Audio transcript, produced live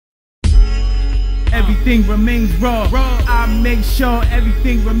everything remains raw. I make sure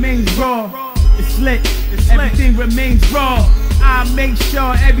everything remains raw. It's lit, everything remains raw. I make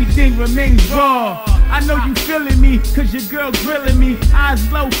sure everything remains raw. I know you feeling me, cause your girl grilling me. Eyes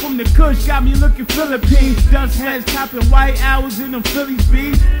low from the kush, got me looking Philippines. Dust heads popping white hours in them Philly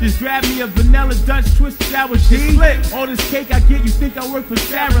speeds. Just grab me a vanilla Dutch twisted sour cheese. All this cake I get, you think I work for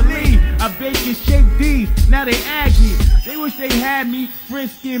Sarah Lee. I bake and shake these, now they aggy. They wish they had me,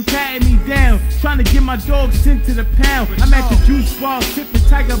 frisky and patting me down. Trying to get my dog sent to the pound. I'm at the juice bar, sipping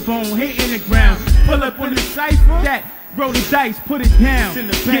Tiger Bone, hitting the ground. Pull up on the cypher, that roll the dice, put it down.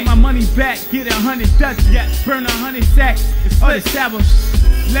 Get my money back, get 100 Dutch, burn 100 sacks. It's established.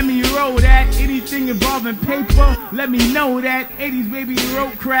 Let me roll that. Anything involving paper, let me know that. 80s baby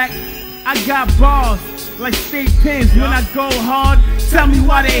road crack. I got bars like state pins. When I go hard, tell me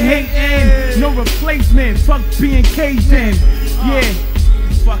why they hating. No replacement, fuck being caged in. Yeah,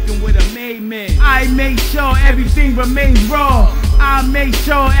 fucking with a made man. I make sure everything remains raw. I make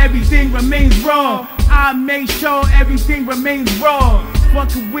sure everything remains raw. I make sure everything remains raw.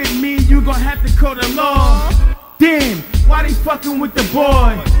 Fucking with me, you gon' have to call the law. Damn, why they fucking with the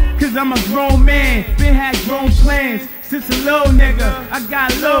boy? Cause I'm a grown man, been had grown plans. Since a little nigga, I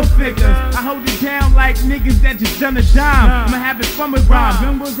got little figures. I hold it down like niggas that just done a dime. I'ma having fun with rhymes,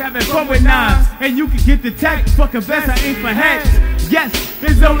 Bimbos having fun with knives. And you can get the text, fuck a vest, I ain't for heads. Yes,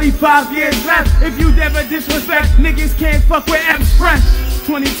 there's only 5 years left. If you never disrespect, niggas can't fuck with F's fresh.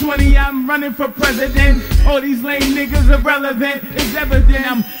 2020, I'm running for president. All these lame niggas irrelevant. It's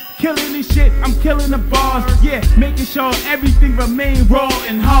evident I'm killing this shit, I'm killing the bars. Yeah, making sure everything remains raw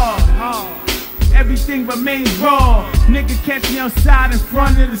and hard. Everything remains raw. Nigga catch me outside in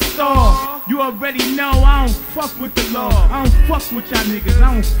front of the store. You already know I don't fuck with the law. I don't fuck with y'all niggas,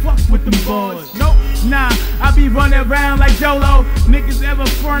 I don't fuck with them boys. Nope, nah, I be running around like Jolo. Niggas ever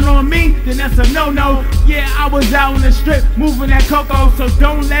front on me, then that's a no-no. Yeah, I was out on the strip, moving that cocoa. So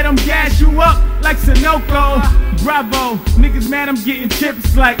don't let them gas you up like Sunoco. Bravo, niggas mad I'm getting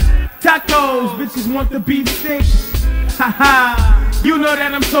chips like tacos. Bitches want the beef stick. Haha, you know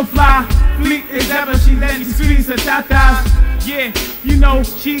that I'm so fly. Fleet is ever, she let me squeeze her tatas. Yeah, you know,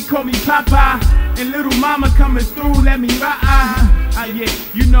 she call me Papa. And little mama coming through, let me ride. Yeah,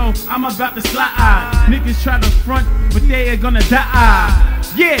 you know, I'm about to slide. Niggas try to front, but they are gonna die.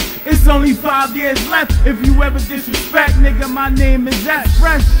 Yeah, it's only 5 years left. If you ever disrespect, nigga, my name is that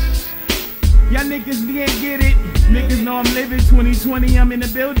fresh. Y'all niggas can't get it. Niggas know I'm living 2020, I'm in the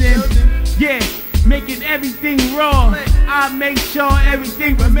building. Yeah, making everything raw. I make sure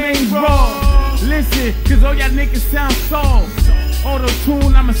everything remains raw. Listen, cause all y'all niggas sound soft.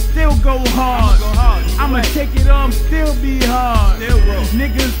 Auto-tune, I'ma still go hard. I'ma take it off, still be hard.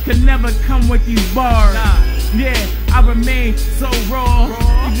 Niggas can never come with these bars. Yeah, I remain so raw.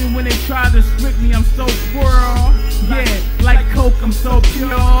 Even when they try to strip me, I'm so pure. Yeah, like coke, I'm so pure.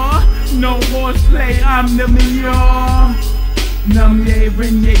 No horseplay, I'm the mirror. Numb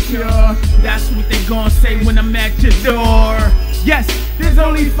ye cure. That's what they gon' say when I'm at your door. Yes, there's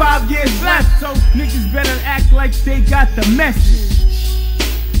only 5 years left, so niggas better act like they got the message.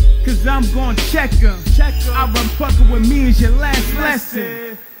 Cause I'm gon' check them. I run fucking with me is your last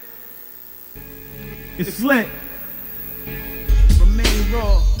lesson. It's lit. Remain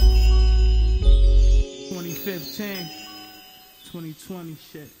raw. 2015, 2020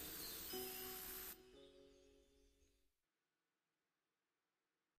 shit.